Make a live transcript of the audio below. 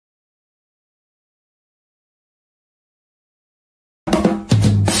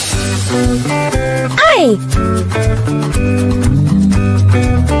I.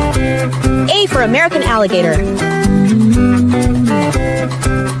 A for American alligator.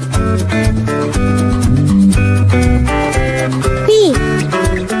 B.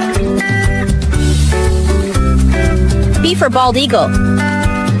 B for bald eagle.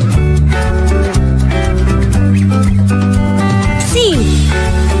 C.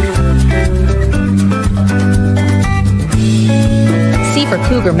 C for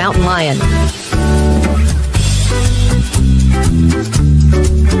cougar mountain lion.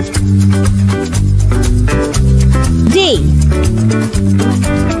 D.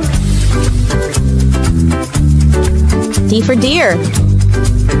 D for deer.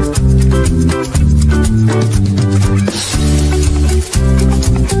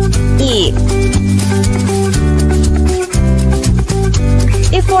 E.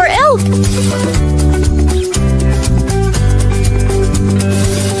 F for elk.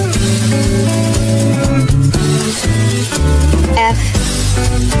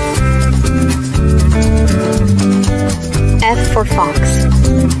 F for fox.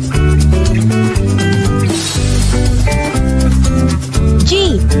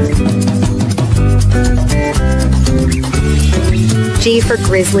 G. G for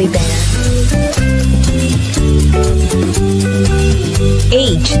grizzly bear.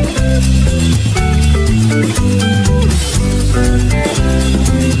 H.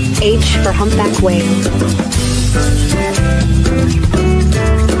 H for humpback whale.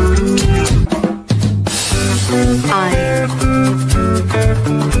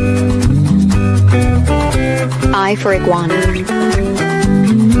 I for iguana.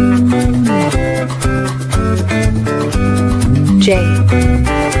 J.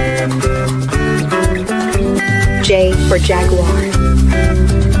 J for jaguar.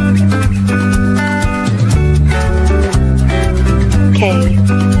 K.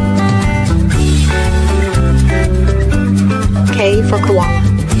 K for koala.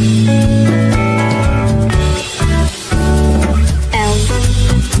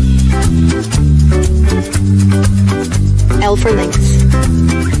 L for lynx.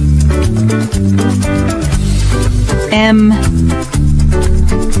 M.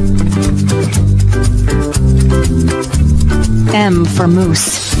 M for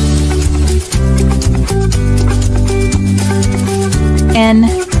moose. N.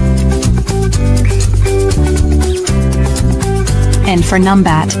 N for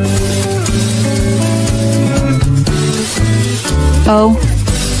numbat. O.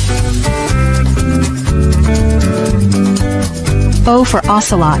 O for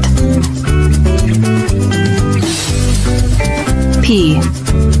ocelot. P.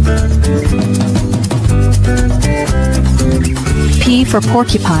 P for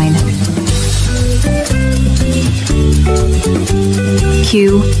porcupine.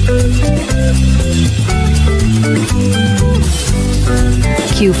 Q.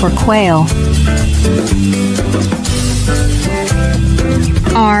 Q for quail.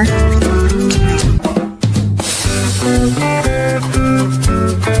 R.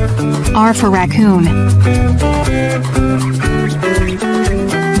 R for raccoon.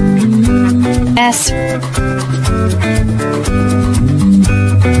 S.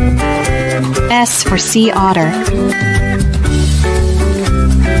 S for sea otter.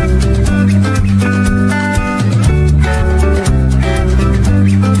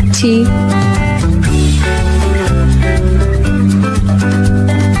 T.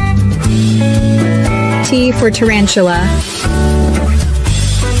 T for tarantula.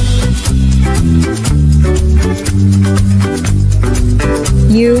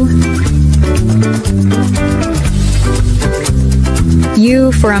 U.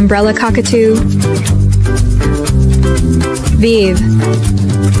 U for umbrella cockatoo. Vive.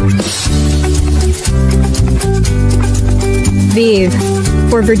 Vive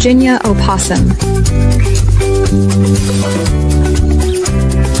for Virginia opossum.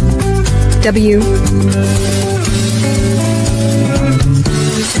 W.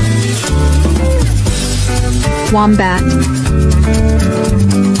 Wombat.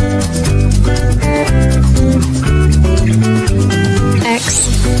 X.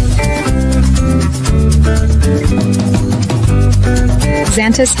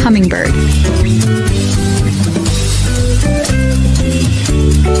 Xanthus hummingbird.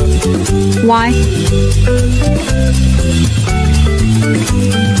 Y.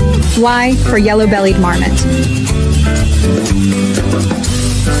 Y for yellow-bellied marmot.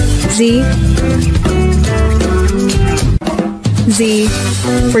 Z. Z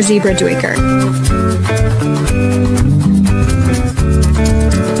for zebra duiker.